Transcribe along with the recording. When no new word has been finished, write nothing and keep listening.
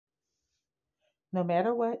No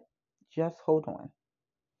matter what, just hold on.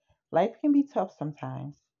 Life can be tough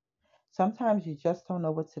sometimes. Sometimes you just don't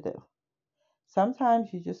know what to do.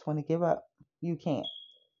 Sometimes you just want to give up. You can't.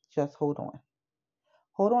 Just hold on.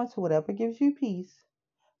 Hold on to whatever gives you peace.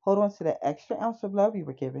 Hold on to the extra ounce of love you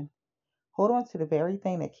were given. Hold on to the very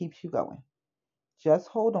thing that keeps you going. Just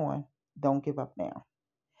hold on. Don't give up now.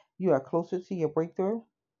 You are closer to your breakthrough.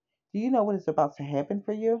 Do you know what is about to happen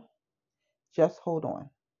for you? Just hold on.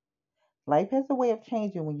 Life has a way of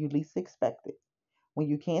changing when you least expect it, when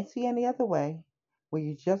you can't see any other way, when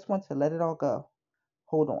you just want to let it all go.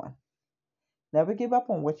 Hold on. Never give up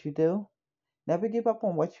on what you do. Never give up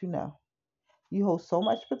on what you know. You hold so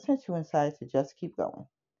much potential inside to just keep going.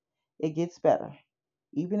 It gets better.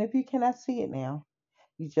 Even if you cannot see it now,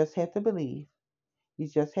 you just have to believe. You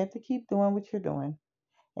just have to keep doing what you're doing.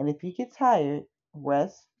 And if you get tired,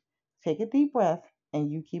 rest, take a deep breath, and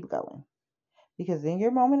you keep going. Because in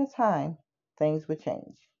your moment of time, things will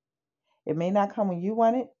change. It may not come when you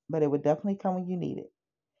want it, but it will definitely come when you need it.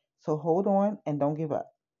 So hold on and don't give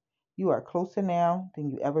up. You are closer now than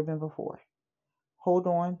you ever been before. Hold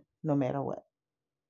on no matter what.